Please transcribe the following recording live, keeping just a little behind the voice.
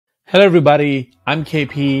Hello, everybody. I'm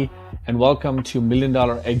KP, and welcome to Million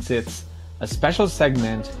Dollar Exits, a special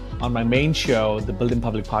segment on my main show, the Build in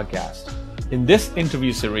Public podcast. In this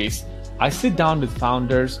interview series, I sit down with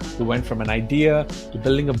founders who went from an idea to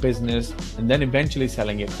building a business and then eventually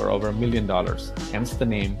selling it for over $1 million, hence the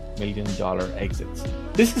name Million Dollar Exits.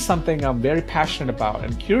 This is something I'm very passionate about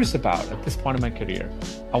and curious about at this point in my career.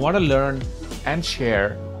 I want to learn and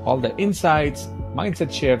share all the insights,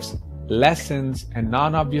 mindset shifts, lessons, and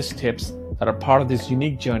non-obvious tips that are part of this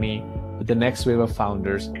unique journey with the next wave of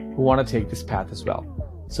founders who want to take this path as well.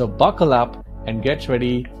 So buckle up and get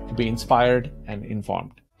ready to be inspired and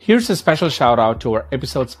informed. Here's a special shout out to our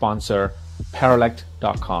episode sponsor,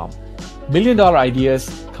 Paralect.com. Million dollar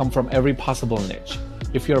ideas come from every possible niche.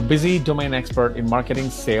 If you're a busy domain expert in marketing,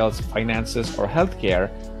 sales, finances, or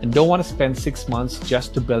healthcare and don't want to spend 6 months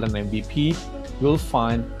just to build an MVP, you'll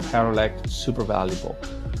find Paralect super valuable.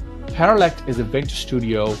 Paralect is a venture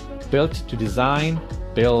studio built to design,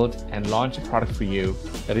 build, and launch a product for you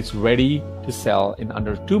that is ready to sell in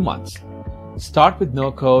under 2 months. Start with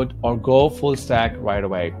no code or go full stack right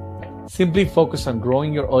away. Simply focus on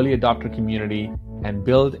growing your early adopter community and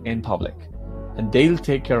build in public, and they'll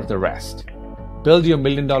take care of the rest. Build your $1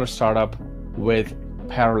 million startup with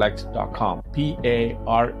Paralect.com.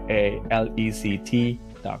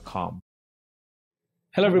 Paralect.com.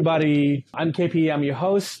 Hello, everybody. I'm KP. I'm your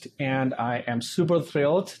host, and I am super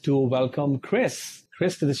thrilled to welcome Chris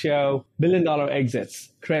to the show, $1 Million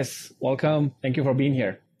Exits. Chris, welcome. Thank you for being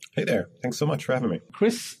here. Hey there. Thanks so much for having me.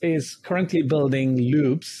 Chris is currently building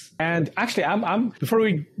Loops. And actually, I'm before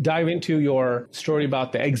we dive into your story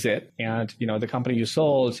about the exit and, the company you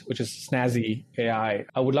sold, which is Snazzy AI,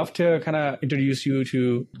 I would love to kind of introduce you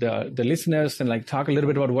to the listeners and talk a little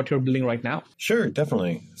bit about what you're building right now. Sure,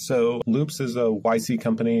 definitely. So Loops is a YC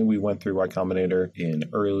company. We went through Y Combinator in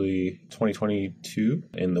early 2022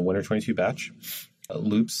 in the winter 22 batch.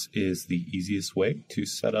 Loops is the easiest way to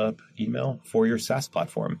set up email for your SaaS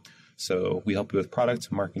platform. So we help you with product,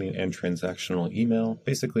 marketing, and transactional email.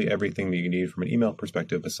 Basically everything that you need from an email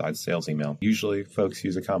perspective besides sales email. Usually folks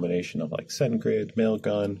use a combination of SendGrid,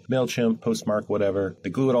 Mailgun, MailChimp, Postmark, whatever. They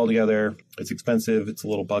glue it all together. It's expensive. It's a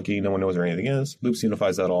little buggy. No one knows where anything is. Loops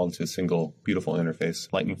unifies that all into a single beautiful interface.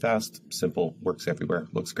 Lightning fast, simple, works everywhere,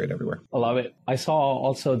 looks great everywhere. I love it. I saw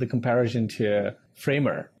also the comparison to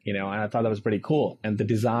Framer, and I thought that was pretty cool. And the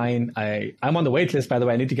design, I'm on the wait list, by the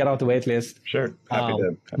way. I need to get off the wait list. Sure. Happy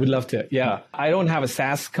to. We'd love to. Yeah. I don't have a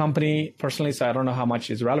SaaS company personally, so I don't know how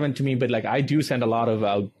much is relevant to me, but I do send a lot of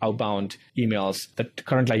outbound emails that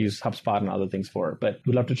currently I use HubSpot and other things for, but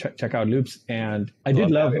we'd love to check out Loops. And I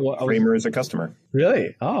did love Framer is a customer.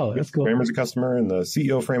 Really? Oh, that's cool. Framer's a customer and the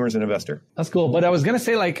CEO of Framer's an investor. That's cool. But I was going to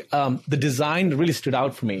say the design really stood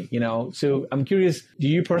out for me, So I'm curious, do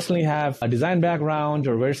you personally have a design background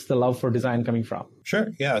or where's the love for design coming from? Sure.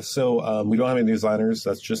 Yeah. So we don't have any designers.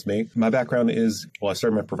 That's just me. My background is, I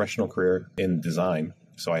started my professional career in design.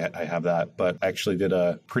 So I have that, but I actually did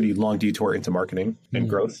a pretty long detour into marketing and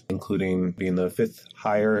growth, including being the fifth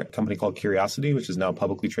hire at a company called Curiosity, which is now a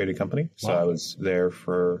publicly traded company. Wow. So I was there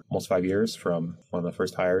for almost 5 years, from one of the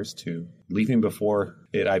first hires to leaving before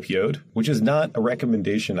it IPO'd, which is not a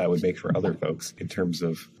recommendation I would make for other folks in terms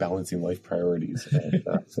of balancing life priorities and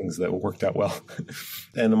things that worked out well.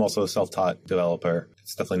 And I'm also a self-taught developer.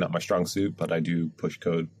 It's definitely not my strong suit, but I do push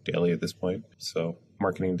code daily at this point. So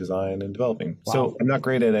marketing, design, and developing. Wow. So I'm not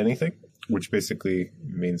great at anything, which basically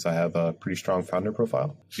means I have a pretty strong founder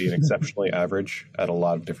profile. Being exceptionally average at a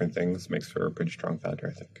lot of different things makes for a pretty strong founder,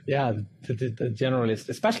 I think. Yeah, the generalist,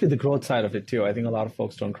 especially the growth side of it too. I think a lot of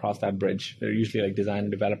folks don't cross that bridge. They're usually design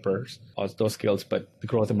and developers, or those skills, but the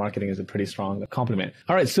growth and marketing is a pretty strong complement.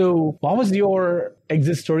 All right, so what was your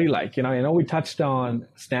exit story like? I know we touched on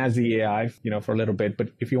Snazzy AI, for a little bit,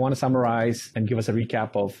 but if you want to summarize and give us a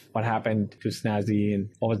recap of what happened to Snazzy and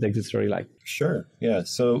what was the exit story like? Sure. Yeah.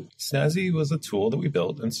 So Snazzy was a tool that we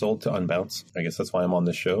built and sold to Unbounce. I guess that's why I'm on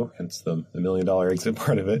this show, hence the $1 million exit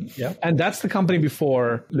part of it. Yeah. And that's the company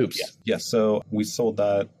before Loops. Yeah. So we sold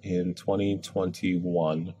that in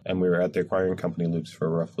 2021, and we were at the acquiring company Loops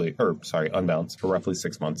Unbounce for roughly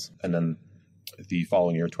 6 months. And then the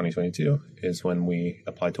following year, 2022, is when we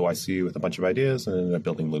applied to YC with a bunch of ideas and ended up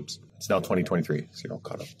building Loops. It's now 2023, so you're all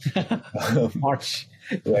caught up. March.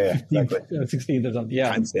 Yeah, exactly. 16th or something.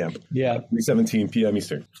 Yeah. Timestamp. Yeah. 3:17 p.m.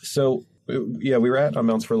 Eastern. So yeah, we were at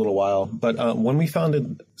Unbounce for a little while, but when we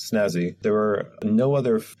founded Snazzy, there were no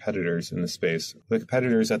other competitors in the space. The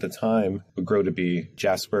competitors at the time would grow to be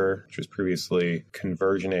Jasper, which was previously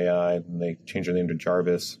Conversion AI, and they changed their name to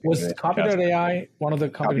Jarvis. Was Copy.ai one of the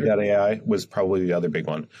competitors? Copy.ai was probably the other big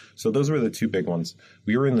one. So those were the two big ones.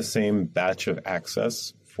 We were in the same batch of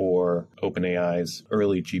access for OpenAI's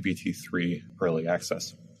early GPT-3 early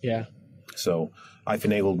access. Yeah. So I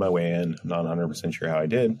finagled my way in. I'm not 100% sure how I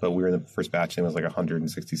did, but we were in the first batch, and it was like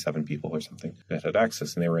 167 people or something that had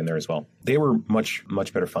access, and they were in there as well. They were much,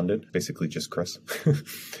 much better funded, basically just Chris,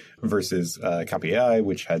 versus Copy AI,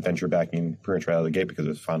 which had venture backing pretty much right out of the gate because it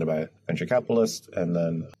was founded by a venture capitalist, and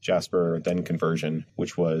then Jasper, then Conversion,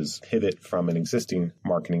 which was pivot from an existing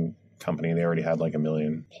marketing company. They already had like 1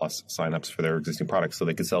 million plus signups for their existing products, so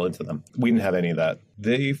they could sell into them. We didn't have any of that.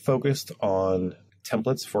 They focused on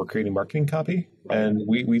templates for creating marketing copy, and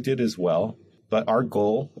we did as well. But our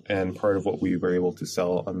goal, and part of what we were able to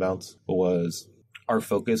sell on Bounce, was our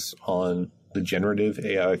focus on the generative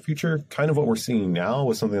AI future. Kind of what we're seeing now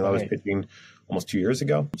was something that I was pitching almost 2 years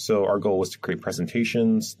ago. So our goal was to create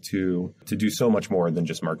presentations to do so much more than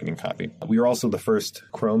just marketing copy. We were also the first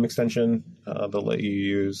Chrome extension that let you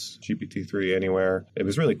use GPT-3 anywhere. It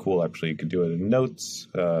was really cool, actually. You could do it in Notes,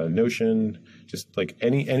 Notion, just like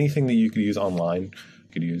anything that you could use online,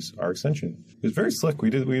 you could use our extension. It was very slick. We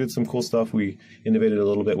did some cool stuff. We innovated a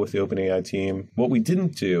little bit with the OpenAI team. What we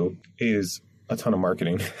didn't do is a ton of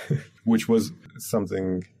marketing, which was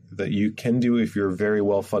something that you can do if you're a very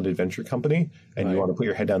well-funded venture company and you want to put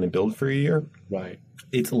your head down and build for a year. Right.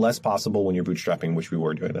 It's less possible when you're bootstrapping, which we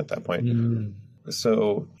were doing at that point.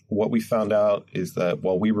 So what we found out is that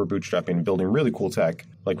while we were bootstrapping, building really cool tech,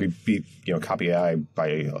 like we beat Copy AI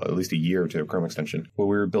by at least a year to a Chrome extension. While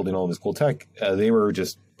we were building all this cool tech, they were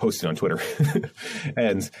just posting on Twitter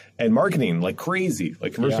and marketing like crazy.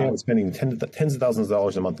 Like Conversion was spending tens of thousands of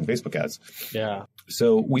dollars a month in Facebook ads. Yeah.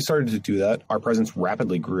 So we started to do that. Our presence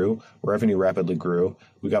rapidly grew. Revenue rapidly grew.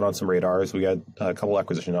 We got on some radars. We got a couple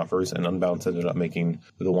acquisition offers, and Unbounce ended up making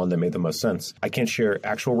the one that made the most sense. I can't share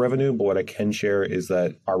actual revenue, but what I can share is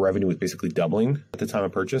that our revenue was basically doubling at the time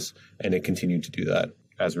of purchase, and it continued to do that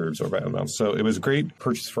as we were absorbed by Unbounce. So it was a great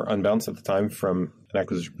purchase for Unbounce at the time from an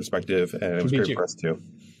acquisition perspective, and it was great for us too.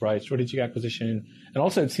 Right, strategic acquisition. And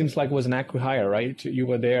also it seems like it was an acqui-hire, right? You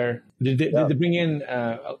were there. Did they bring in,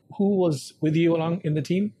 who was with you along in the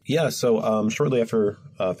team? Yeah, so shortly after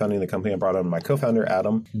founding the company, I brought on my co-founder,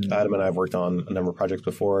 Adam. Adam and I have worked on a number of projects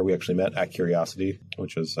before. We actually met at Curiosity,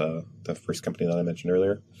 which was the first company that I mentioned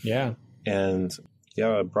earlier. Yeah. And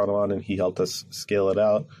I brought him on and he helped us scale it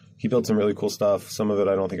out. He built some really cool stuff. Some of it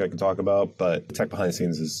I don't think I can talk about, but the tech behind the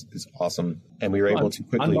scenes is awesome. And we were able to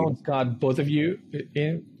quickly... Unbounce got both of you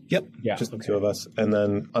in? Yep, just the two of us. And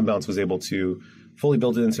then Unbounce was able to fully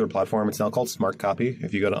build it into their platform. It's now called Smart Copy.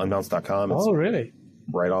 If you go to unbounce.com, it's really?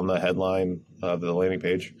 right on the headline of the landing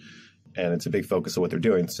page. And it's a big focus of what they're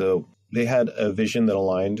doing. So they had a vision that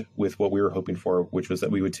aligned with what we were hoping for, which was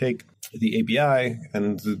that we would take the API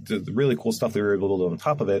and the really cool stuff that we were able to build on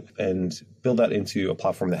top of it and build that into a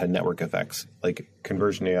platform that had network effects. Like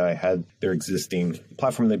Conversion AI had their existing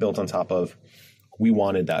platform they built on top of. We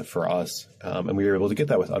wanted that for us, and we were able to get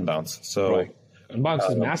that with Unbounce. So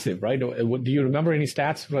Unbounce is massive, right? Do you remember any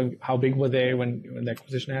stats? Like how big were they when the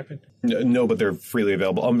acquisition happened? No, but they're freely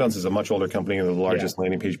available. Unbounce is a much older company. They're the largest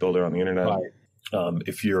landing page builder on the internet. Right.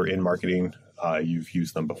 If you're in marketing, you've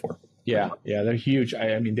used them before. Yeah, they're huge.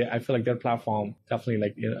 I mean, I feel like their platform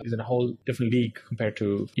definitely is in a whole different league compared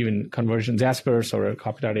to even Conversion, Jaspers, or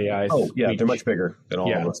Copy.ai. Oh, yeah, they're much bigger than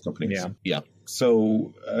all of those companies. Yeah.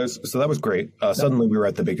 So that was great. Suddenly, we were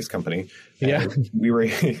at the biggest company. Yeah,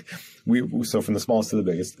 so from the smallest to the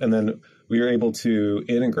biggest, and then we were able to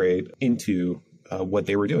integrate into what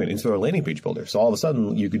they were doing into our landing page builder. So all of a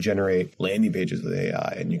sudden you could generate landing pages with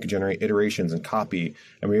AI and you could generate iterations and copy,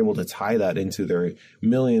 and we were able to tie that into their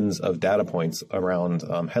millions of data points around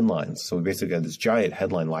headlines. So we basically had this giant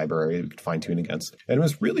headline library we could fine tune against. And it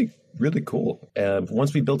was really, really cool. And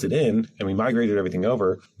once we built it in and we migrated everything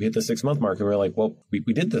over, we hit the 6-month mark and we were like, well, we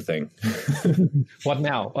did the thing. What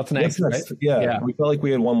now? What's next? Right? Yeah. We felt like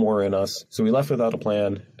we had one more in us. So we left without a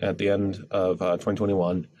plan at the end of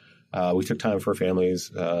 2021. We took time for our families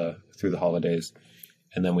through the holidays,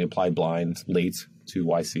 and then we applied blind late to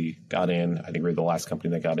YC, got in. I think we were the last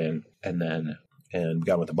company that got in, and we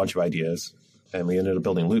got with a bunch of ideas, and we ended up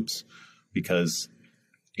building loops because,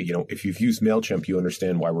 if you've used MailChimp, you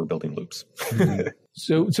understand why we're building loops.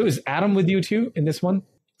 So is Adam with you too in this one?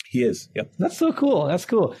 He is. Yep. That's so cool. That's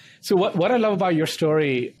cool. So what I love about your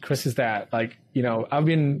story, Chris, is that I've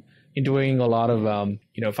been interviewing a lot of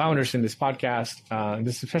founders in this podcast,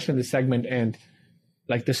 especially in this segment, and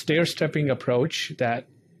like the stair-stepping approach that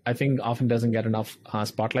I think often doesn't get enough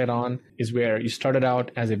spotlight on is where you started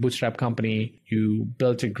out as a bootstrap company, you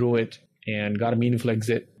built it, grew it, and got a meaningful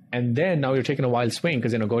exit, and then now you're taking a wild swing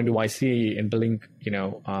because going to YC and building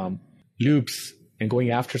loops and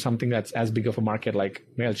going after something that's as big of a market like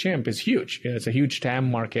MailChimp is huge. It's a huge TAM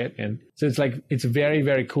market. And so it's very,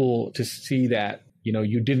 very cool to see that,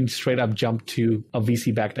 you didn't straight up jump to a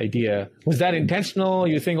VC-backed idea. Was that intentional,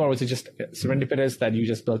 you think, or was it just serendipitous that you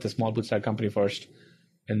just built a small bootstrap company first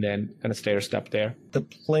and then kind of stair-step there? The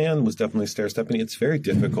plan was definitely stair-stepping. It's very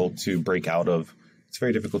difficult to break out of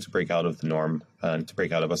the norm and to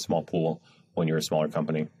break out of a small pool when you're a smaller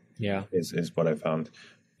company. Yeah, is what I found.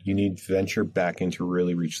 You need venture backing to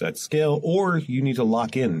really reach that scale, or you need to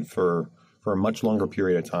lock in for a much longer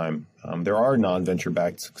period of time. There are non-venture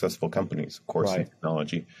backed successful companies, of course, in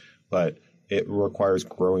technology, but it requires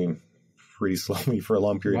growing pretty slowly for a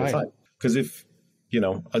long period of time. Because if,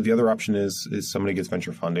 the other option is somebody gets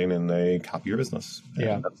venture funding and they copy your business.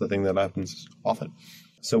 And that's the thing that happens often.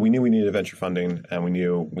 So we knew we needed venture funding, and we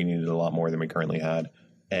knew we needed a lot more than we currently had.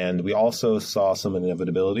 And we also saw some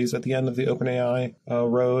inevitabilities at the end of the OpenAI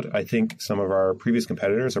road. I think some of our previous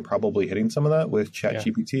competitors are probably hitting some of that with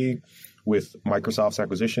ChatGPT, with Microsoft's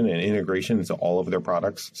acquisition and integration into all of their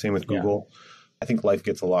products. Same with Google. I think life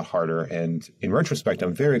gets a lot harder. And in retrospect,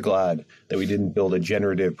 I'm very glad that we didn't build a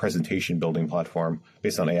generative presentation building platform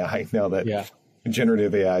based on AI now that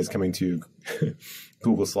generative AI is coming to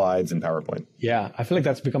Google Slides and PowerPoint. Yeah, I feel like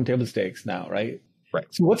that's become table stakes now, right? Right.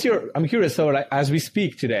 So I'm curious, so as we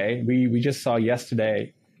speak today, we just saw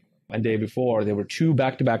yesterday and day before, there were 2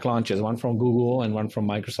 back-to-back launches, one from Google and one from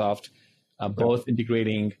Microsoft, both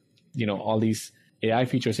integrating, all these AI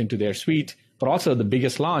features into their suite. But also the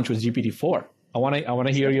biggest launch was GPT-4. I want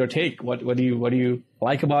to hear your take. What do you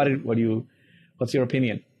like about it? What's your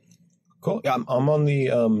opinion? Cool. Yeah, I'm on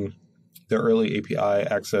the early API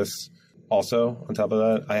access. Also, on top of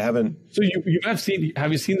that, I haven't. So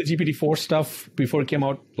have you seen the GPT-4 stuff before it came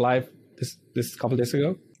out live this couple days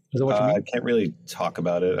ago? Is that what you mean? I can't really talk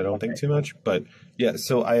about it. I don't think too much, but yeah.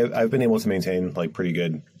 So I've been able to maintain like pretty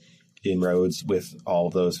good inroads with all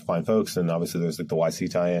of those fine folks, and obviously there's like the YC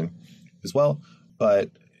tie-in as well.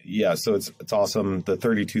 But yeah, so it's awesome. The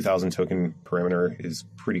 32,000 token parameter is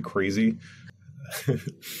pretty crazy.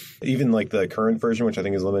 Even like the current version, which I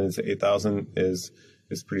think is limited to 8,000, is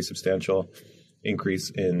pretty substantial increase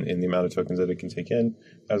in the amount of tokens that it can take in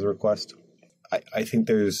as a request. I think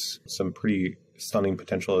there's some pretty stunning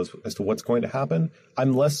potential as to what's going to happen.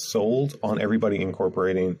 I'm less sold on everybody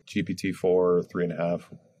incorporating GPT-4, 3.5,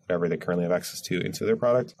 whatever they currently have access to into their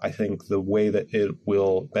product. I think the way that it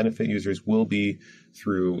will benefit users will be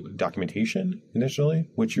through documentation initially,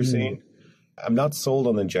 which you're seeing. I'm not sold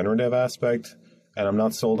on the generative aspect, and I'm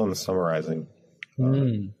not sold on the summarizing.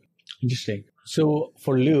 Interesting. So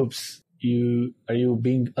for Loops, are you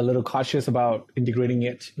being a little cautious about integrating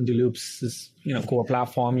it into Loops' core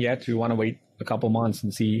platform yet? Do you want to wait a couple months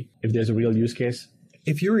and see if there's a real use case?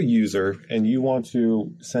 If you're a user and you want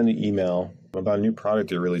to send an email about a new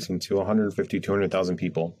product you're releasing to 150, 200,000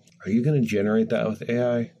 people, are you going to generate that with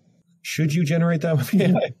AI? Should you generate that with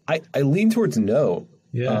AI? I lean towards no.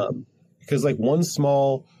 Yeah. Because like one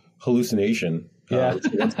small hallucination,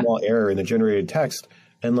 one small error in the generated text,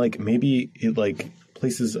 and like maybe it like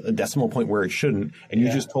places a decimal point where it shouldn't, and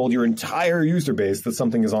you just told your entire user base that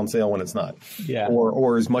something is on sale when it's not,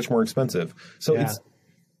 or is much more expensive. So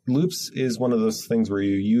Loops is one of those things where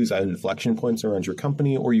you use inflection points around your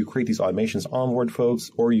company, or you create these automations to onboard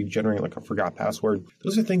folks, or you generate like a forgot password.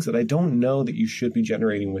 Those are things that I don't know that you should be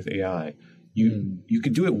generating with AI. You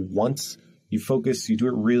could do it once, you focus, you do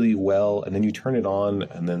it really well, and then you turn it on,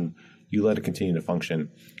 and then you let it continue to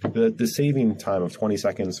function. The saving time of 20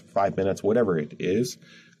 seconds, 5 minutes, whatever it is,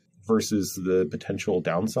 versus the potential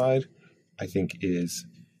downside, I think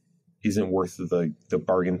isn't worth the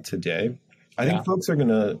bargain today. I think folks are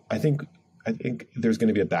gonna. I think there's going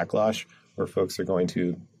to be a backlash where folks are going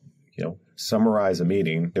to, summarize a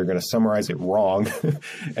meeting. They're going to summarize it wrong,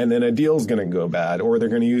 and then a deal is going to go bad, or they're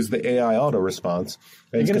going to use the AI auto response.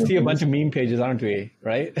 You're going to see a bunch of meme pages, aren't we?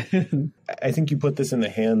 Right? I think you put this in the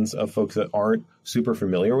hands of folks that aren't super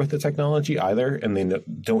familiar with the technology either, and they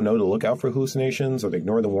don't know to look out for hallucinations, or they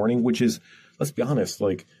ignore the warning. Which is, let's be honest,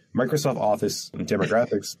 like Microsoft Office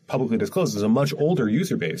demographics publicly disclosed is a much older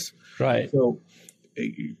user base. Right. So,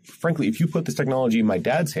 frankly, if you put this technology in my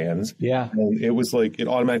dad's hands, and it was like it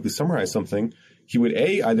automatically summarized something, he would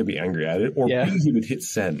either be angry at it, or B, he would hit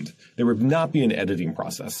send. There would not be an editing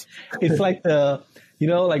process. It's like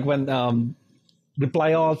like when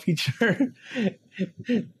reply all feature,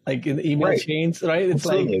 like in the email chains, right? It's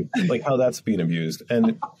like how that's being abused.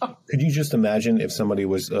 And could you just imagine if somebody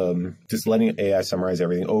was just letting AI summarize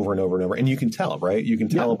everything over and over and over? And you can tell, right? You can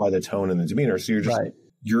tell by the tone and the demeanor. So you're just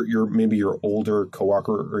maybe your older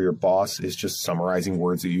coworker or your boss is just summarizing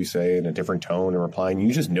words that you say in a different tone and replying.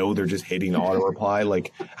 You just know they're just hitting auto reply.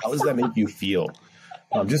 Like, how does that make you feel?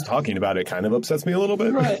 Just talking about it kind of upsets me a little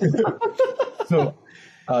bit. Right. So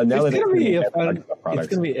now it's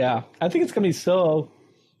gonna be yeah. I think it's gonna be so.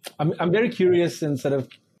 I'm very curious and sort of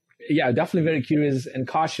definitely very curious and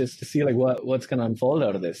cautious to see like what's gonna unfold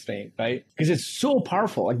out of this thing, right? Because it's so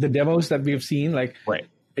powerful. Like the demos that we've seen, like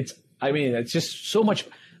it's just so much.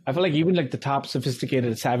 I feel like even like the top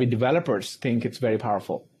sophisticated, savvy developers think it's very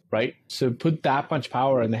powerful, right? So put that much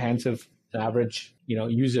power in the hands of an average,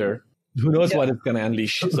 user. Who knows what it's going to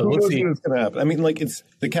unleash? So we'll see. What's going to happen? I mean, like it's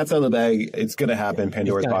the cat's out of the bag. It's going to happen.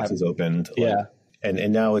 Pandora's box is opened.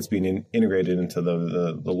 And now it's being integrated into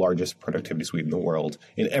the largest productivity suite in the world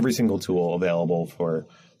in every single tool available for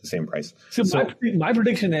the same price. So my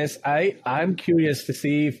prediction is I'm curious to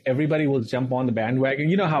see if everybody will jump on the bandwagon.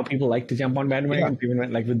 You know how people like to jump on bandwagon,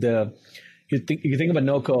 even like with the. You think about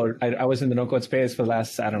no code. I was in the no code space for the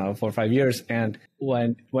last 4 or 5 years, and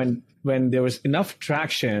when there was enough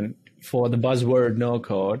traction for the buzzword no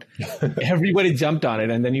code, everybody jumped on it,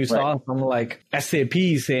 and then you saw someone like SAP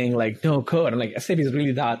saying like no code. I'm like, SAP is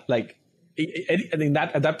really not like. I think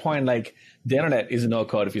that at that point, like the internet is no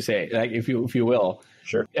code, if you say, like if you will.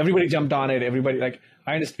 Sure. Everybody jumped on it. Everybody like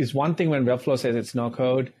I understand. It's one thing when Webflow says it's no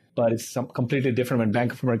code, but it's completely different when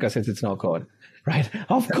Bank of America says it's no code. Right?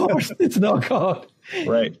 Of course, it's no code.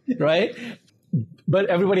 Right. Right. But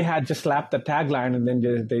everybody had just slapped the tagline, and then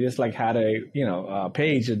they just like had a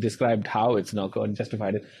page that described how it's no code and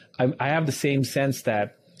justified it. I have the same sense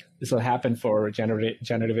that this will happen for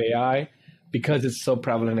generative AI because it's so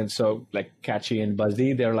prevalent and so like catchy and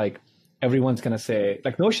buzzy. They're like everyone's gonna say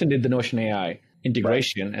like Notion did the Notion AI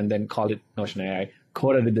integration and then called it Notion AI.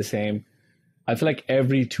 Coda did the same. I feel like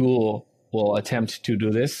every tool will attempt to do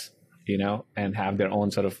this, and have their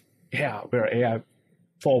own sort of we're AI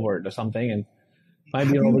forward or something, and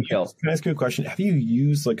might be an overkill. Can I ask you a question? Have you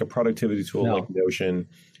used like a productivity tool like Notion?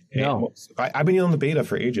 No. I've been on the beta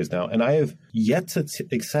for ages now, and I have yet to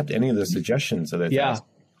accept any of the suggestions that it has.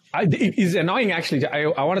 It is annoying, actually.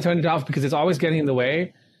 I want to turn it off because it's always getting in the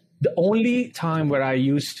way. The only time where I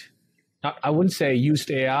wouldn't say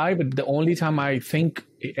used AI, but the only time I think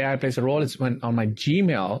AI plays a role is when on my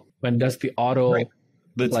Gmail, when it does the auto... Right.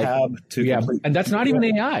 The tab to complete. And that's not even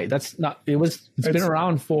AI. That's not. It's been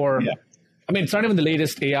around for. Yeah. I mean, it's not even the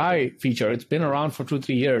latest AI feature. It's been around for 2-3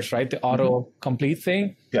 years, right? The auto complete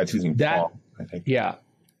thing. Yeah, it's using that. I think. Yeah,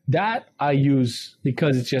 that I use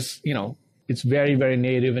because it's just it's very very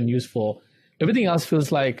native and useful. Everything else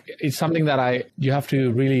feels like it's something that you have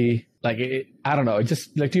to really like. I don't know. It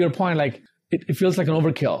just like to your point, like it feels like an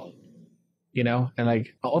overkill. And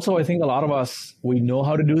like, also, I think a lot of us, we know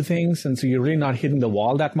how to do things. And so you're really not hitting the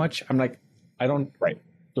wall that much. I'm like, I don't, like,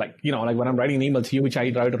 like when I'm writing an email to you, which I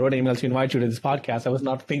wrote an email to invite you to this podcast, I was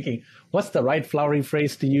not thinking, what's the right flowery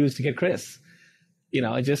phrase to use to get Chris? I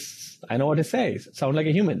know what to say. Sound like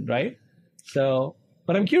a human, right? So,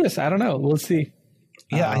 but I'm curious. I don't know. We'll see.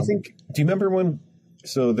 Yeah, I think, do you remember when,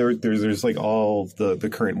 so there's like all the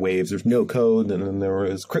current waves. There's no code, and then there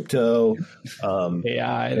was crypto,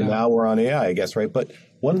 AI, and now we're on AI, I guess, right? But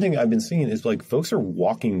one thing I've been seeing is like folks are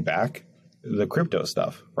walking back the crypto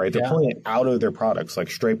stuff, right? They're pulling it out of their products. Like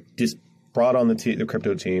Stripe just brought on the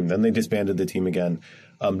crypto team, then they disbanded the team again.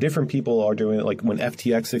 Different people are doing it. Like when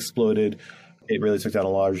FTX exploded, it really took down a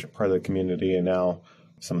large part of the community, and now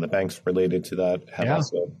some of the banks related to that have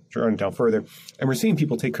also turned down further. And we're seeing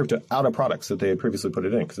people take crypto out of products that they had previously put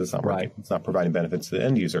it in because it's not working. It's not providing benefits to the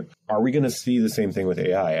end user. Are we going to see the same thing with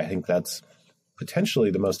AI? I think that's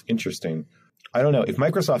potentially the most interesting. I don't know. If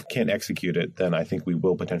Microsoft can't execute it, then I think we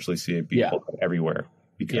will potentially see it be pulled everywhere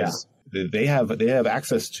because they have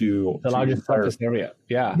access to the largest surface area.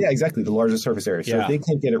 Yeah, exactly. The largest surface area. So if they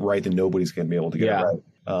can't get it right, then nobody's going to be able to get it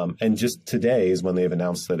right. And just today is when they've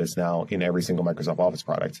announced that it's now in every single Microsoft Office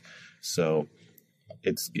product. So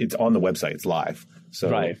it's on the website. It's live.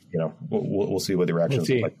 So we'll see what the reactions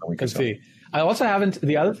are like. Let's see. I also haven't.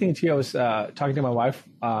 The other thing too, I was talking to my wife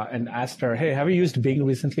and asked her, "Hey, have you used Bing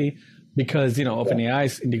recently?" Because OpenAI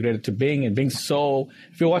is integrated to Bing, and Bing's so.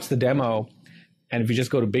 If you watch the demo, and if you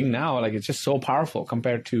just go to Bing now, like it's just so powerful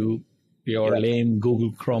compared to your lame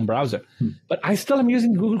Google Chrome browser. But I still am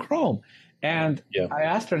using Google Chrome. And I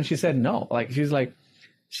asked her, and she said no. Like she's like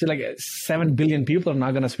 7 billion people are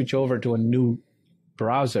not going to switch over to a new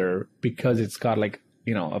browser because it's got like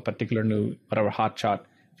a particular new whatever hotshot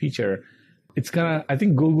feature. It's gonna. I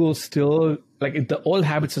think Google still like the old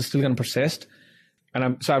habits are still going to persist.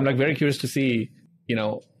 And I'm like very curious to see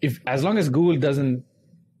if as long as Google doesn't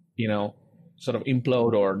sort of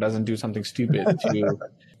implode or doesn't do something stupid to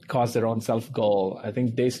cause their own self-goal, I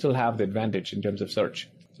think they still have the advantage in terms of search.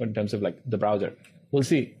 So in terms of like the browser, we'll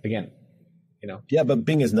see again, Yeah, but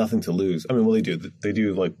Bing has nothing to lose. I mean, well, they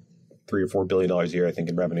do like $3 or $4 billion a year, I think,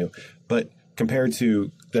 in revenue. But compared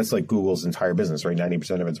to, that's like Google's entire business, right?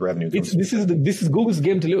 90% of its revenue comes this is Google's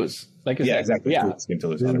game to lose. Like you said. Exactly. Yeah, Google's game to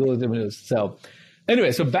lose. This is Google's game to lose. So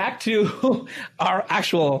anyway, so back to our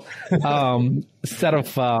actual set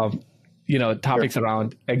of topics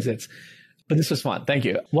around exits. But this was fun. Thank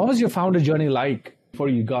you. What was your founder journey like before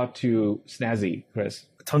you got to Snazzy, Chris?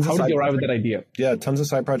 How did you arrive at that idea? Yeah, tons of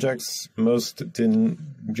side projects. Most didn't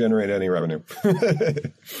generate any revenue.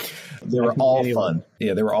 They were all fun.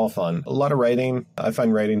 Yeah, they were all fun. A lot of writing. I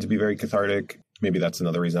find writing to be very cathartic. Maybe that's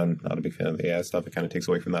another reason I'm not a big fan of the AI stuff. It kind of takes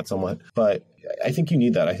away from that somewhat. But I think you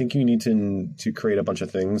need that. I think you need to create a bunch of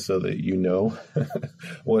things so that you know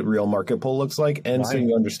what real market pull looks like, and so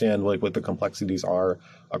you understand like what the complexities are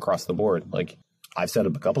across the board. Like, I've set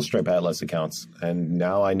up a couple Stripe Atlas accounts, and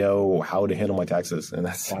now I know how to handle my taxes, and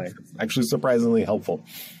that's actually surprisingly helpful.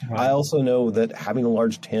 I also know that having a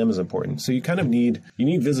large TAM is important. So you kind of need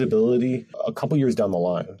visibility a couple years down the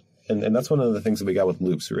line. And that's one of the things that we got with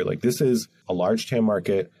Loops. We were like, this is a large TAM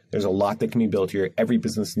market. There's a lot that can be built here. Every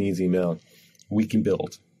business needs email. We can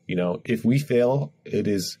build. If we fail, it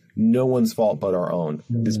is no one's fault but our own.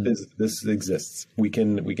 This exists. We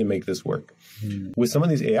can make this work. With some of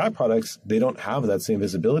these AI products, they don't have that same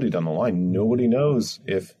visibility down the line. Nobody knows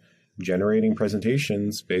if generating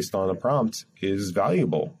presentations based on a prompt is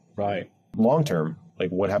valuable. Right. Long term,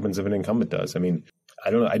 like what happens if an incumbent does? I mean, I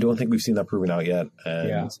don't think we've seen that proven out yet,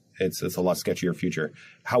 and it's a lot sketchier future.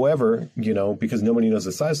 However, because nobody knows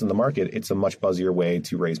the size of the market, it's a much buzzier way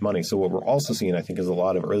to raise money. So what we're also seeing, I think, is a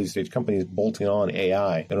lot of early stage companies bolting on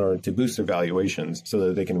AI in order to boost their valuations so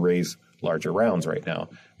that they can raise larger rounds right now.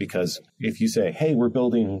 Because if you say, hey, we're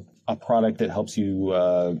building a product that helps you,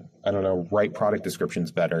 write product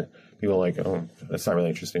descriptions better, people are like, oh, that's not really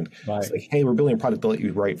interesting. Right. It's like, hey, we're building a product that let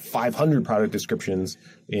you write 500 product descriptions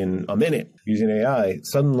in a minute using AI.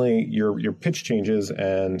 Suddenly your pitch changes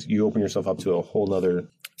and you open yourself up to a whole nother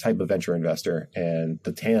type of venture investor, and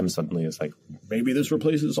the TAM suddenly is like, maybe this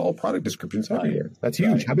replaces all product descriptions every year. That's huge.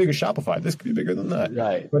 Right. How big is Shopify? This could be bigger than that.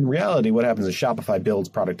 Right. But in reality, what happens is Shopify builds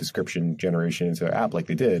product description generation into their app like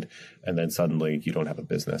they did, and then suddenly you don't have a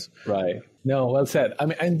business. Right. No, well said. I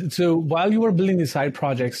mean, and so while you were building these side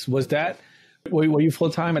projects, were you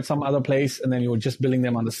full-time at some other place, and then you were just building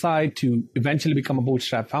them on the side to eventually become a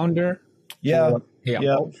bootstrap founder? Yeah,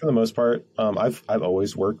 for the most part. I've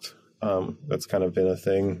always worked. That's kind of been a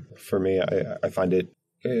thing for me. I find it,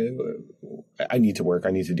 I need to work.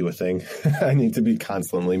 I need to do a thing. I need to be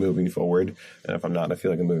constantly moving forward. And if I'm not, I feel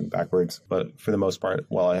like I'm moving backwards. But for the most part,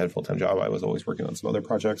 while I had a full-time job, I was always working on some other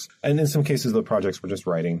projects. And in some cases, the projects were just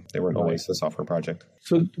writing. They weren't always a software project.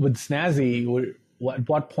 So with Snazzy, at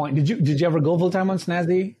what point did you ever go full-time on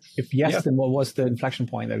Snazzy? If yes, then what was the inflection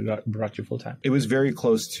point that brought you full-time? It was very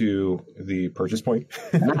close to the purchase point.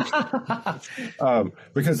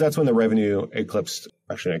 Because that's when the revenue eclipsed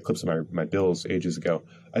my bills ages ago.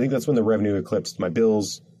 I think that's when the revenue eclipsed my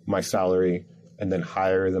bills, my salary, and then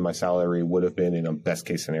higher than my salary would have been in a best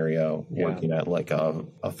case scenario working at like a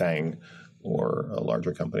FANG or a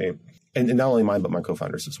larger company. And not only mine, but my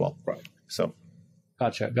co-founders as well. Right. So.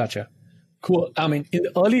 Gotcha. Cool. I mean, in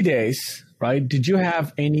the early days, right, did you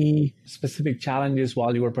have any specific challenges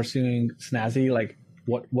while you were pursuing Snazzy? Like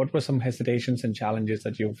what were some hesitations and challenges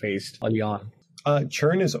that you faced early on?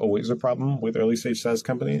 Churn is always a problem with early stage SaaS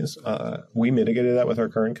companies. We mitigated that with our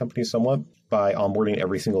current company somewhat by onboarding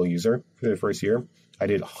every single user for the first year. I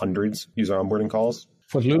did hundreds user onboarding calls.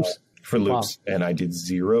 For Loops? For Loops. Wow. And I did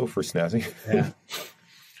 0 for Snazzy. Yeah.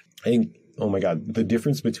 I think, oh my God, the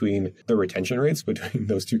difference between the retention rates between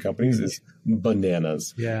those two companies is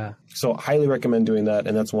bananas. Yeah. So highly recommend doing that.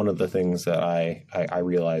 And that's one of the things that I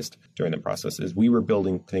realized during the process is we were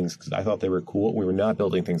building things because I thought they were cool. We were not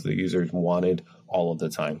building things that users wanted all of the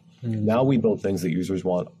time. Now we build things that users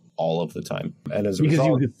want all of the time. And as a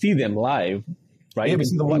result, you could see them live. Right? Yeah, we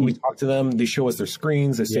see them live. We talk to them. They show us their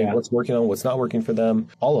screens. They say what's working on, what's not working for them,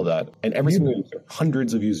 all of that. And every single user,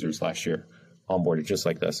 hundreds of users last year onboarded just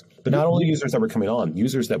like this. But not only users that were coming on,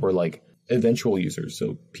 users that were like eventual users.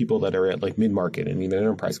 So people that are at like mid-market and even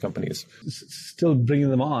enterprise companies. Still bringing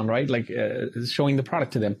them on, right? Like showing the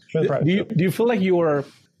product to them. Do you feel like you were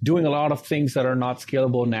doing a lot of things that are not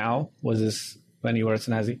scalable now? Was this when you were at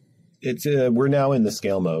Snazzy? We're now in the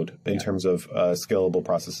scale mode in terms of scalable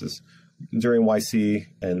processes. during YC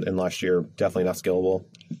and last year, definitely not scalable.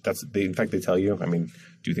 In fact, they tell you,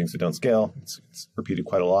 do things that don't scale. It's repeated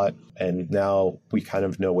quite a lot. And now we kind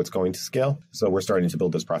of know what's going to scale. So we're starting to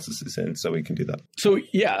build those processes in so we can do that. So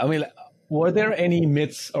were there any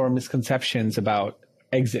myths or misconceptions about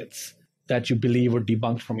exits that you believe were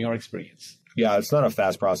debunked from your experience? Yeah, it's not a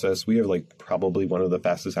fast process. We have probably one of the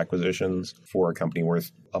fastest acquisitions for a company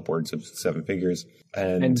worth upwards of 7 figures.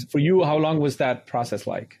 And for you, how long was that process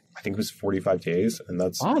like? I think it was 45 days, and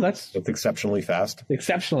that's exceptionally fast.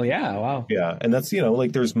 Exceptional, yeah, wow. Yeah, and that's,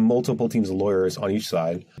 there's multiple teams of lawyers on each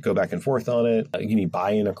side, go back and forth on it. You need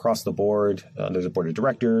buy-in across the board. There's a board of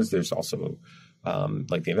directors. There's also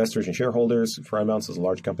the investors and shareholders for iMounts as a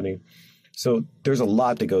large company. So there's a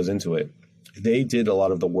lot that goes into it. They did a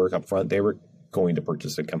lot of the work up front. They were going to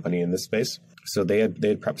purchase a company in this space. So they had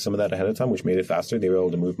prepped some of that ahead of time, which made it faster. They were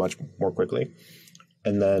able to move much more quickly.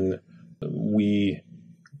 And then we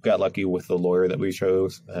got lucky with the lawyer that we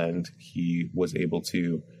chose, and he was able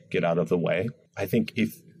to get out of the way. I think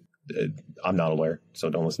I'm not a lawyer, so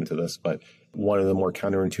don't listen to this, but one of the more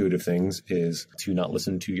counterintuitive things is to not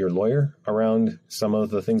listen to your lawyer around some of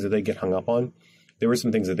the things that they get hung up on. There were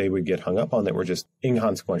some things that they would get hung up on that were just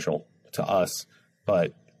inconsequential to us,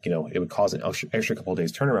 but it would cause an extra couple of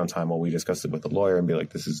days turnaround time while we discussed it with the lawyer and be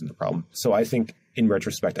like, this isn't the problem. So I think in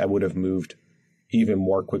retrospect, I would have moved even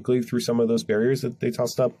more quickly through some of those barriers that they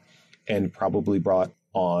tossed up and probably brought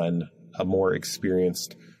on a more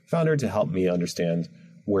experienced founder to help me understand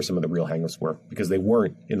where some of the real hangups were, because they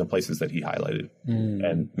weren't in the places that he highlighted.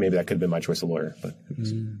 And maybe that could have been my choice of lawyer. But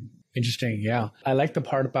Interesting. Yeah. I like the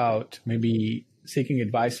part about maybe seeking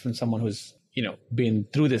advice from someone who's been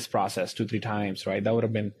through this process 2-3 times, right? That would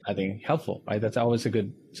have been, I think, helpful, right? That's always a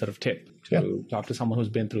good sort of tip to talk to someone who's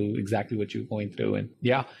been through exactly what you're going through. And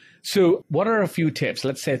so what are a few tips?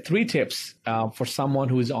 Let's say 3 tips for someone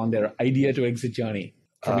who's on their idea to exit journey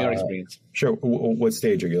from your experience. Sure. What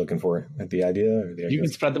stage are you looking for? At the idea or the idea? You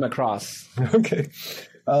can spread them across. Okay.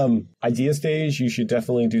 Idea stage, you should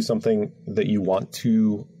definitely do something that you want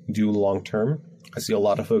to do long term. I see a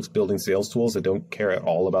lot of folks building sales tools that don't care at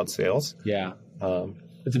all about sales. Yeah.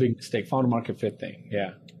 It's a big mistake. Founder market fit thing.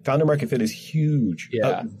 Yeah. Founder market fit is huge.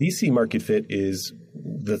 Yeah. VC market fit is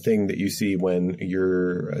the thing that you see when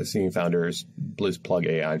you're seeing founders plug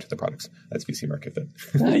AI into the products. That's VC market fit.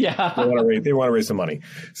 Yeah. They want to raise some money.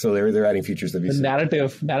 So they're adding features to VC.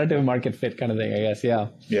 The narrative market fit kind of thing, I guess. Yeah.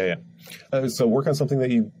 Yeah. So work on something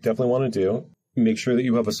that you definitely want to do. Make sure that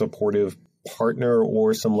you have a supportive partner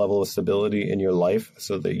or some level of stability in your life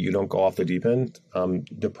so that you don't go off the deep end.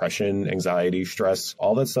 Depression, anxiety, stress,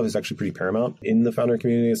 all that stuff is actually pretty paramount in the founder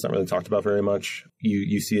community. It's not really talked about very much.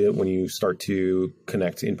 You see it when you start to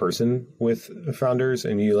connect in person with founders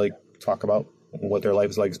and you talk about what their life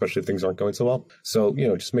is like, especially if things aren't going so well. So,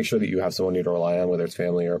 just make sure that you have someone you to rely on, whether it's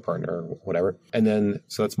family or a partner or whatever. And then,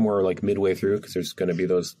 so that's more midway through, because there's going to be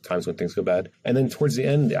those times when things go bad. And then towards the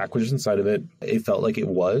end, the acquisition side of it, it felt like it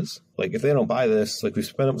was. If they don't buy this, we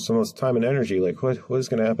spent up so much time and energy, what is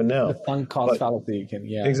going to happen now? The sunk cost fallacy.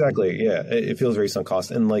 Exactly. Yeah. It feels very sunk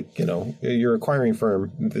cost. And your acquiring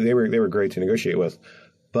firm, they were great to negotiate with,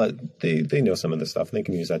 but they know some of this stuff and they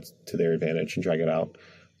can use that to their advantage and drag it out.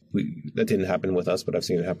 That didn't happen with us, but I've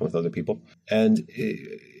seen it happen with other people. And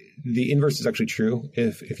the inverse is actually true.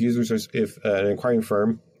 If an acquiring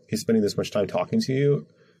firm is spending this much time talking to you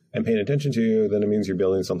and paying attention to you, then it means you're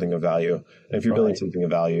building something of value. And if you're building something of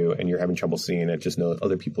value and you're having trouble seeing it, just know that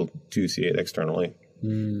other people do see it externally.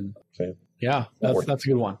 So, yeah, that's a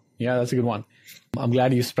good one. Yeah, that's a good one. I'm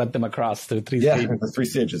glad you spread them across the 3 stages. Yeah, the 3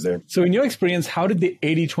 stages there. So in your experience, how did the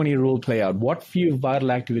 80-20 rule play out? What few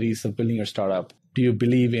vital activities of building your startup do you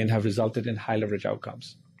believe in have resulted in high leverage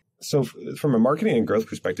outcomes? So from a marketing and growth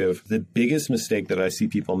perspective, the biggest mistake that I see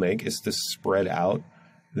people make is to spread out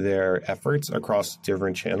their efforts across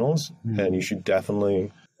different channels. And you should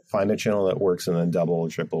definitely find a channel that works and then double,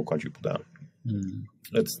 triple, quadruple down.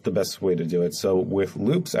 That's the best way to do it. So with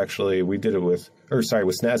Loops, actually, we did it with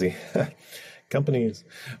Snazzy. Companies.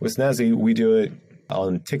 With Snazzy, we do it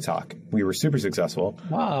on TikTok. We were super successful.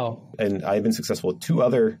 Wow. And I've been successful with 2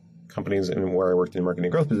 other companies and where I worked in marketing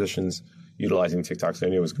and growth positions utilizing TikTok, so I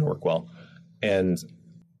knew it was going to work well. And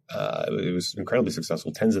it was incredibly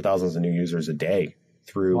successful. Tens of thousands of new users a day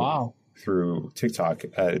through TikTok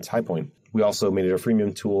at its high point. We also made it a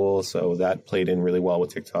freemium tool, so that played in really well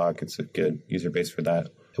with TikTok. It's a good user base for that.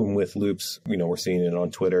 And with Loops, we're seeing it on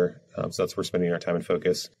Twitter, so that's where we're spending our time and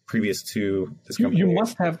focus. Previous to this company, you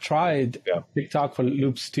must have tried TikTok for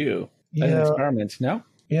Loops too, as an experiment, no?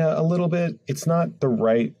 Yeah, a little bit. It's not the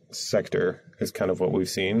right sector. is kind of what we've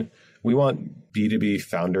seen. We want B2B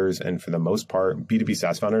founders and for the most part, B2B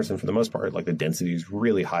SaaS founders, and for the most part, like the density is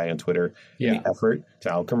really high on Twitter. Yeah. The effort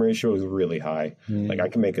to outcome ratio is really high. Like I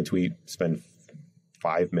can make a tweet, spend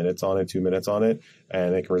 5 minutes on it, 2 minutes on it,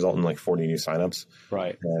 and it can result in like 40 new signups.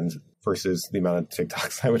 Right. And versus the amount of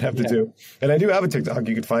TikToks I would have to do. And I do have a TikTok.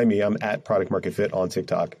 You can find me. I'm at Product Market Fit on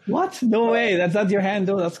TikTok. What? No way. That's not your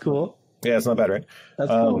handle. That's cool. Yeah, it's not bad, right? That's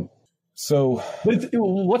cool. So, but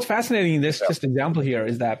what's fascinating in this just example here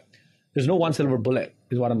is that there's no one silver bullet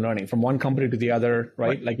is what I'm learning from one company to the other,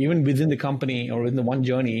 right? Like even within the company or within the one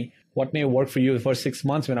journey, what may work for you the first 6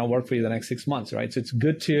 months may not work for you the next 6 months, right? So it's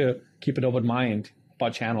good to keep an open mind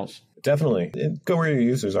about channels. Definitely. Go where your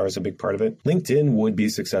users are is a big part of it. LinkedIn would be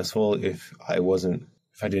successful if I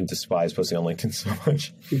didn't despise posting on LinkedIn so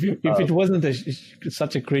much. If it wasn't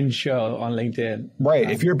such a cringe show on LinkedIn. Right.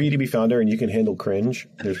 If you're a B2B founder and you can handle cringe,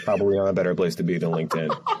 there's probably not a better place to be than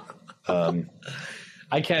LinkedIn.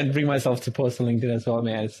 I can't bring myself to post on LinkedIn as well,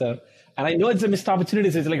 man. So, and I know it's a missed opportunity.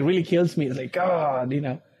 So it's like really kills me. It's like, God,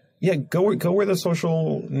 Yeah, go where the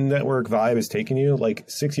social network vibe is taking you. Like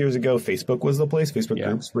 6 years ago, Facebook was the place. Facebook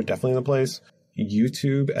groups were definitely the place.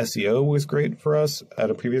 YouTube SEO was great for us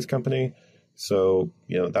at a previous company. So,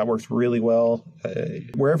 that works really well.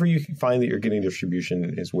 Wherever you find that you're getting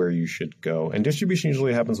distribution is where you should go. And distribution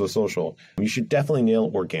usually happens with social. You should definitely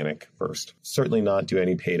nail organic first. Certainly not do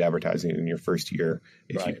any paid advertising in your first year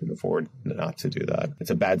if you can afford not to do that.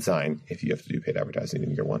 It's a bad sign if you have to do paid advertising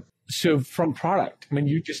in year one. So from product, I mean,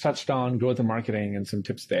 you just touched on growth and marketing and some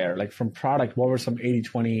tips there. Like from product, what were some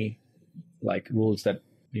 80-20 like rules that,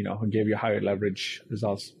 gave you higher leverage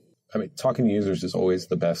results? I mean, talking to users is always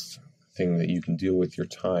the best thing that you can do with your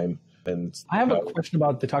time. And I have a question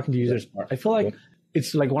about the talking to users part. I feel like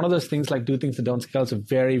it's like one of those things like do things that don't scale. It's a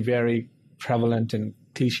very, very prevalent and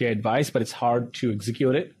cliche advice, but it's hard to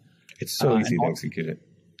execute it. It's so easy to execute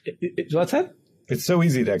it. What's that? It's so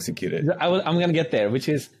easy to execute it. I'm going to get there, which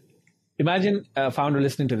is imagine a founder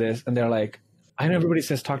listening to this and they're like, I know everybody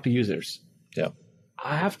says talk to users. Yeah.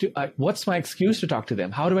 I have to, what's my excuse to talk to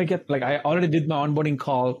them? How do I get, like I already did my onboarding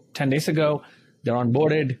call 10 days ago. They're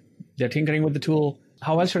onboarded. They're tinkering with the tool.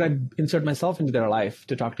 How else should I insert myself into their life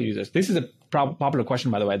to talk to users? This is a popular question,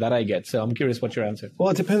 by the way, that I get. So I'm curious what's your answer. Well,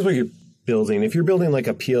 it depends what you're building. If you're building like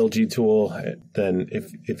a PLG tool, then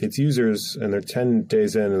if it's users and they're 10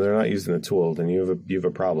 days in and they're not using the tool, then you have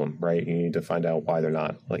a problem, right? You need to find out why they're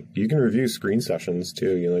not. Like you can review screen sessions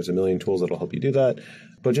too. There's a million tools that'll help you do that.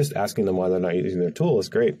 But just asking them why they're not using their tool is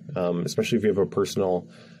great, especially if you have a personal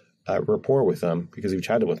rapport with them because you've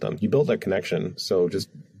chatted with them. You built that connection. So just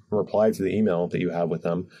reply to the email that you have with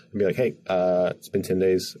them and be like, hey, it's been 10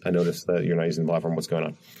 days. I noticed that you're not using the platform. What's going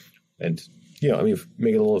on? And,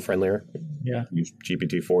 make it a little friendlier. Yeah. Use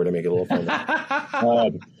GPT-4 to make it a little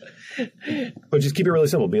friendlier. But just keep it really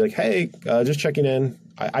simple. Be like, hey, just checking in.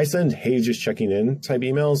 I send, hey, just checking in type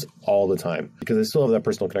emails all the time because I still have that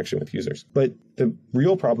personal connection with users. But the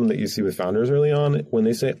real problem that you see with founders early on, when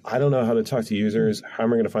they say, I don't know how to talk to users, how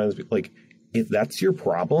am I going to find this? Like, if that's your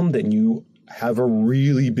problem, then you have a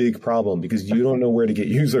really big problem because you don't know where to get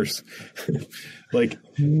users. Like,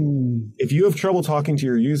 if you have trouble talking to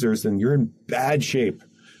your users, then you're in bad shape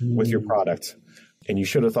with your product. And you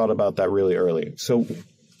should have thought about that really early. So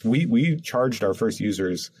we charged our first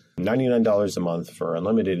users $99 a month for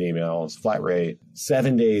unlimited emails, flat rate,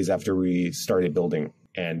 7 days after we started building.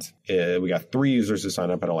 And we got 3 users to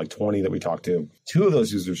sign up out of like 20 that we talked to. 2 of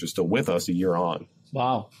those users are still with us a year on.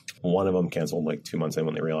 Wow. One of them canceled like 2 months in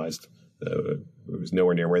when they realized it was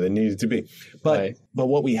nowhere near where they needed to be. But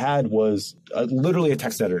what we had was literally a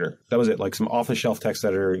text editor. That was it, like some off-the-shelf text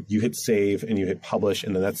editor. You hit save and you hit publish,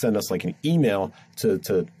 and then that sent us like an email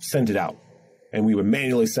to send it out. And we would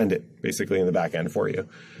manually send it basically in the back end for you.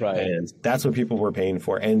 Right. And that's what people were paying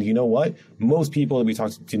for. And you know what? Most people that we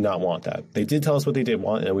talked to did not want that. They did tell us what they did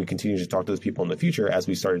want, and we continued to talk to those people in the future as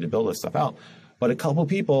we started to build this stuff out. But a couple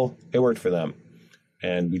people, it worked for them.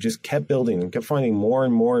 And we just kept building and kept finding more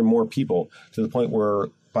and more and more people to the point where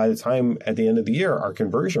by the time at the end of the year, our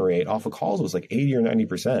conversion rate off of calls was like 80 or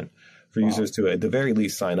 90% for users to at the very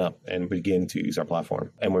least sign up and begin to use our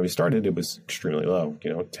platform. And when we started, it was extremely low,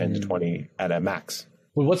 10 to 20 at a max.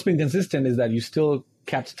 Well, what's been consistent is that you still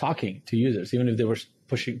kept talking to users, even if they were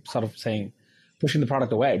pushing the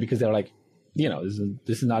product away because they're like, this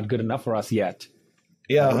is not good enough for us yet.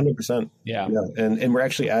 Yeah, 100%. Yeah. And we're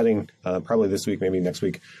actually adding probably this week, maybe next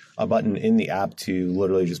week, a button in the app to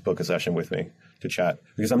literally just book a session with me to chat.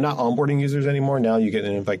 Because I'm not onboarding users anymore. Now you get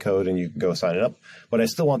an invite code and you can go sign it up. But I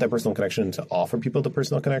still want that personal connection to offer people the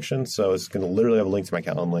personal connection. So it's going to literally have a link to my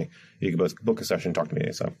Calendly. You can book a session, talk to me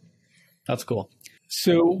anytime. That's cool.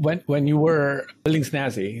 So when you were building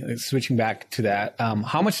Snazzy, like switching back to that,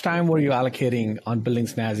 how much time were you allocating on building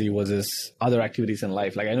Snazzy versus other activities in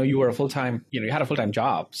life? Like I know you were a full-time, you had a full-time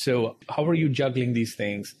job. So how were you juggling these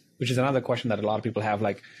things? Which is another question that a lot of people have,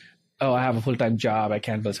 like, oh, I have a full-time job, I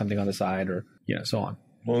can't build something on the side, or so on.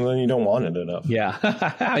 Well, then you don't want it enough. Yeah,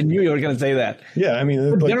 I knew you were going to say that. Yeah, I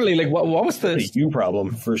mean, generally, like, what was the you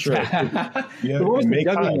problem for sure? What was the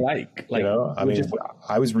juggling like? I mean,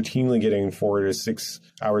 I was routinely getting 4 to 6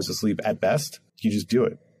 hours of sleep at best. You just do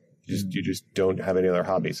it. You just don't have any other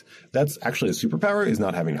hobbies. That's actually a superpower. Is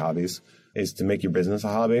not having hobbies. Is to make your business a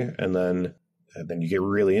hobby, and then you get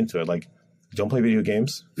really into it. Like, don't play video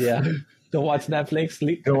games. Yeah, don't watch Netflix.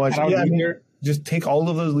 Don't watch. Just take all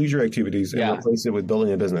of those leisure activities and replace it with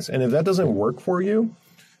building a business. And if that doesn't work for you,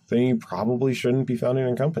 then you probably shouldn't be founding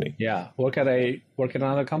a company. Yeah. Work at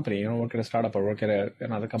another company, work at a startup or work at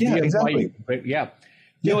another company. Yeah, exactly. Yeah.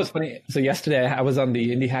 You know what's funny? So yesterday I was on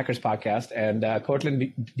the Indie Hackers podcast and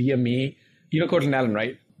Cortland DM'd me. You know Cortland Allen,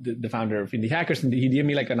 right? The founder of Indie Hackers. And he DM'd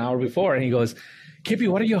me like an hour before and he goes, Kippy,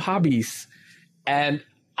 what are your hobbies? And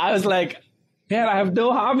I was like, man, I have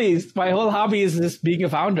no hobbies. My whole hobby is just being a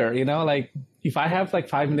founder, like if I have like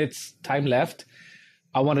 5 minutes time left,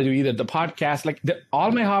 I want to do either the podcast, like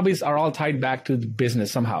all my hobbies are all tied back to the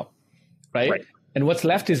business somehow. Right. And what's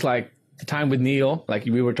left is like the time with Neil, like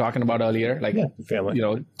we were talking about earlier, like, family,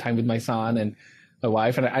 time with my son and my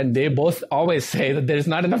wife. And they both always say that there's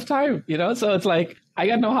not enough time, so it's like, I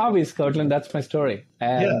got no hobbies, Cortland. That's my story.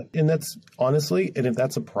 And that's honestly, and if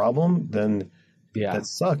that's a problem, then that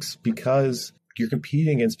sucks because you're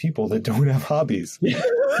competing against people that don't have hobbies.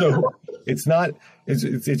 So it's just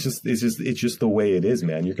the way it is,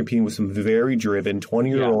 man. You're competing with some very driven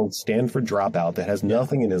 20-year-old Stanford dropout that has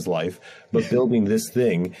nothing in his life but building this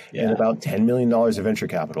thing and about $10 million of venture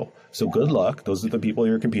capital. So good luck. Those are the people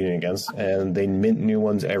you're competing against, and they mint new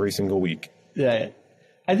ones every single week. Yeah.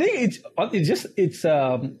 I think it's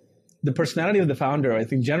the personality of the founder. I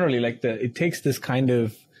think generally it takes this kind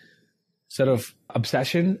of sort of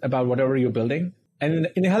obsession about whatever you're building, and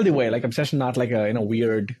in a healthy way, like obsession, not like in a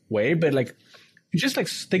weird way, but like you're just like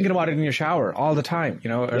thinking about it in your shower all the time,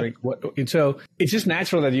 so it's just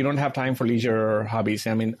natural that you don't have time for leisure or hobbies.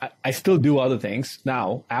 I mean, I still do other things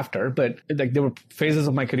now after, but like there were phases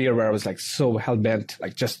of my career where I was like so hell bent,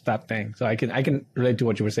 like just that thing. So I can relate to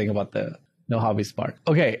what you were saying about the no hobbies part.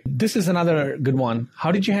 Okay, this is another good one.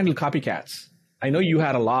 How did you handle copycats? I know you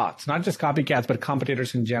had a lot. It's not just copycats, but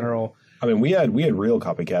competitors in general. I mean, we had real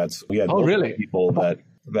copycats. We had really? people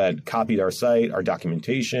that copied our site, our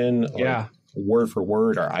documentation, word for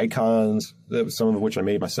word, our icons, some of which I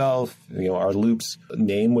made myself. Our loops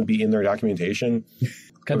name would be in their documentation.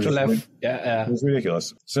 Control F. Yeah. It was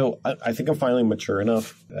ridiculous. So I think I'm finally mature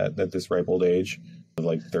enough at this ripe old age of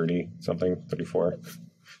like 30-something, 34.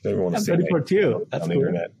 I'm 34 too. That's cool.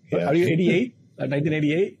 Internet. Yeah. Are you 88?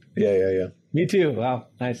 1988? Yeah. Me too. Wow.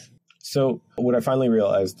 Nice. So what I finally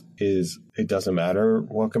realized is it doesn't matter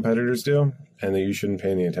what competitors do and that you shouldn't pay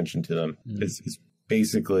any attention to them. It's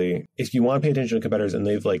basically, if you want to pay attention to competitors and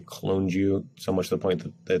they've like cloned you so much to the point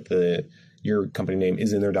that your company name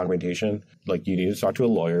is in their documentation, like you need to talk to a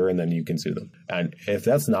lawyer and then you can sue them. And if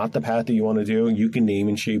that's not the path that you want to do, you can name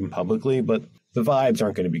and shame publicly, but the vibes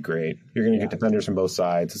aren't going to be great. You're going to get defenders from both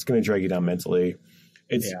sides. It's going to drag you down mentally.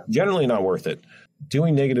 It's generally not worth it.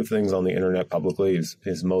 Doing negative things on the internet publicly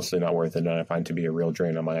is mostly not worth it, and I find to be a real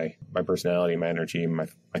drain on my personality, my energy, my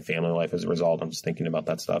family life as a result. I'm just thinking about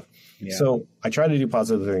that stuff. Yeah. So I try to do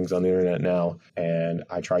positive things on the internet now, and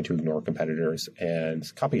I try to ignore competitors and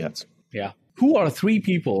copycats. Yeah. Who are 3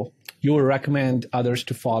 people you would recommend others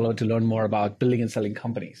to follow to learn more about building and selling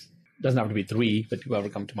companies? Doesn't have to be 3, but whoever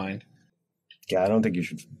come to mind. Yeah, I don't think you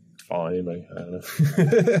should follow anybody. I don't know.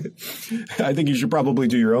 I think you should probably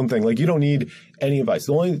do your own thing. Like, you don't need any advice.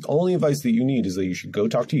 The only advice that you need is that you should go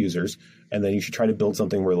talk to users, and then you should try to build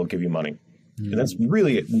something where they'll give you money. And that's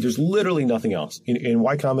really it. There's literally nothing else. In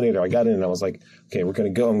Y Combinator, I got in and I was like, okay, we're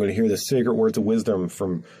going to go. I'm going to hear the secret words of wisdom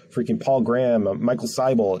from freaking Paul Graham, Michael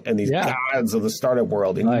Seibel, and these gods of the startup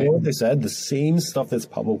world. And you know what they said? The same stuff that's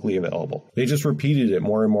publicly available. They just repeated it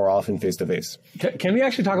more and more often face to face. Can we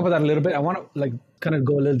actually talk about that a little bit? I want to kind of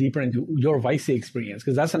go a little deeper into your YC experience,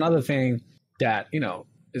 because that's another thing that,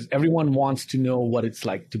 is everyone wants to know what it's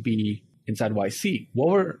like to be inside YC. What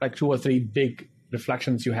were 2 or 3 big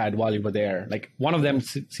reflections you had while you were there? Like, one of them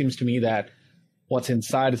seems to me that what's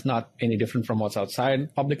inside is not any different from what's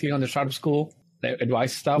outside publicly on the startup school, the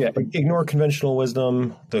advice stuff. Yeah, ignore conventional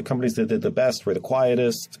wisdom. The companies that did the best were the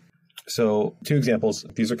quietest. So 2 examples.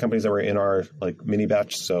 These are companies that were in our like mini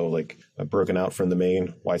batch. So like broken out from the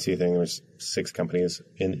main YC thing. There's 6 companies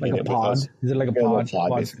in Like in a it pod? with us. Is it like a Yeah, pod?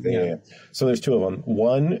 pod basically. Yeah. So there's 2 of them.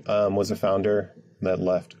 One was a founder that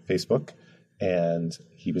left Facebook, and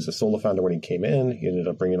he was a solo founder when he came in. He ended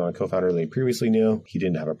up bringing on a co-founder they previously knew. He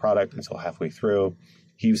didn't have a product until halfway through.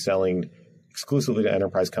 He was selling exclusively to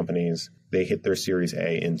enterprise companies. They hit their Series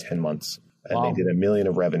A in 10 months, and they did $1 million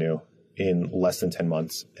of revenue in less than 10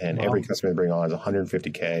 months. And every customer they bring on is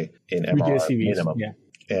 $150K in MRR minimum. Yeah.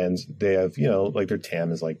 And they have, like their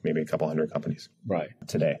TAM is like maybe a couple hundred companies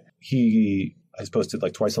today. He has posted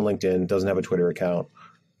like twice on LinkedIn, doesn't have a Twitter account,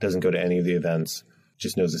 doesn't go to any of the events,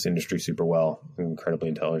 just knows this industry super well, incredibly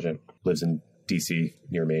intelligent, lives in DC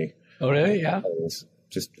near me. Oh, really? Yeah. Is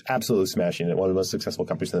just absolutely smashing it. One of the most successful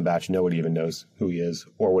companies in the batch. Nobody even knows who he is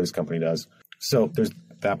or what his company does. So there's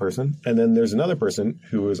that person. And then there's another person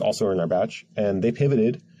who is also in our batch, and they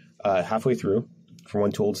pivoted halfway through from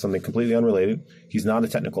one tool to something completely unrelated. He's not a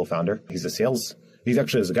technical founder. He's he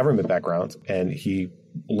actually has a government background, and he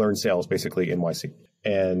learned sales basically in YC.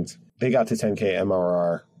 And they got to 10K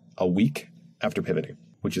MRR a week after pivoting,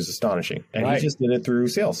 which is astonishing. And he just did it through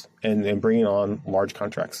sales and bringing on large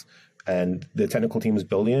contracts. And the technical team was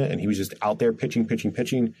building it, and he was just out there pitching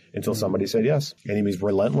until somebody said yes. And he was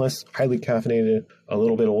relentless, highly caffeinated, a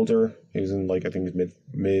little bit older. He was in like, I think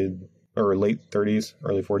mid or late 30s,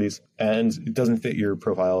 early 40s. And it doesn't fit your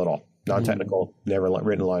profile at all. Non-technical, never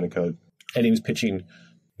written a line of code. And he was pitching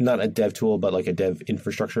not a dev tool, but like a dev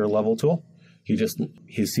infrastructure level tool. His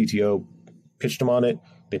CTO pitched him on it.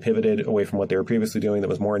 They pivoted away from what they were previously doing that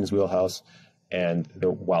was more in his wheelhouse. And they're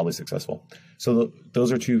wildly successful. So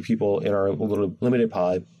those are 2 people in our little limited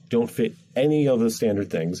pod. Don't fit any of the standard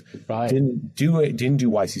things. Didn't do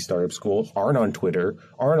YC Startup School. Aren't on Twitter.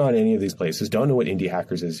 Aren't on any of these places. Don't know what indie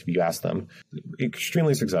hackers is if you ask them.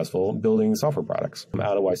 Extremely successful building software products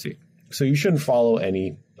out of YC. So you shouldn't follow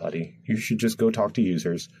anybody. You should just go talk to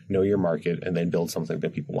users, know your market, and then build something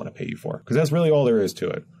that people want to pay you for. Because that's really all there is to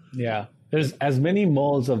it. Yeah. There's as many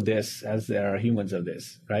molds of this as there are humans of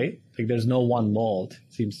this, right? Like there's no one mold,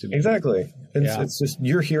 seems to me. Exactly. It's just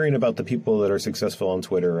you're hearing about the people that are successful on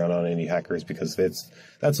Twitter and on indie hackers because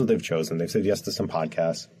that's what they've chosen. They've said yes to some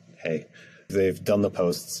podcasts. Hey, they've done the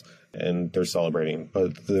posts and they're celebrating.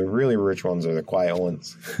 But the really rich ones are the quiet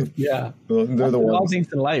ones. Yeah. They're the ones. All things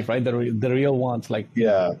in life, right? The real ones. Like, you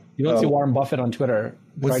don't see Warren Buffett on Twitter.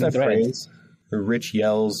 What's that phrase? The rich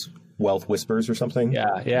yells, wealth whispers or something? Yeah.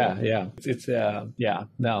 It's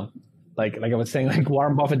no. Like I was saying, like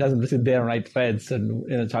Warren Buffett doesn't sit there and write threads,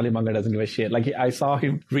 and Charlie Munger doesn't give a shit. Like I saw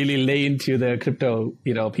him really lay into the crypto,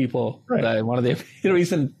 people. Right. In one of the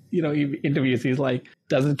recent, interviews, he's like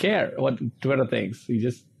doesn't care what Twitter thinks. He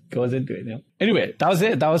just goes into it. Anyway, that was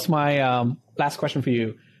it. That was my last question for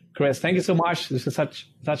you, Chris. Thank you so much. This was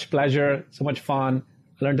such pleasure, so much fun.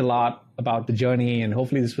 I learned a lot about the journey, and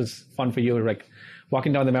hopefully this was fun for you, like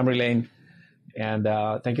walking down the memory lane. And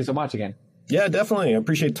thank you so much again. Yeah, definitely. I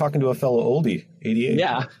appreciate talking to a fellow oldie, 88.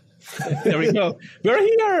 Yeah. There we go. We're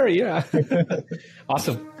here. Yeah.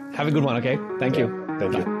 Awesome. Have a good one, okay? Thank you.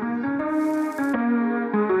 Thank you.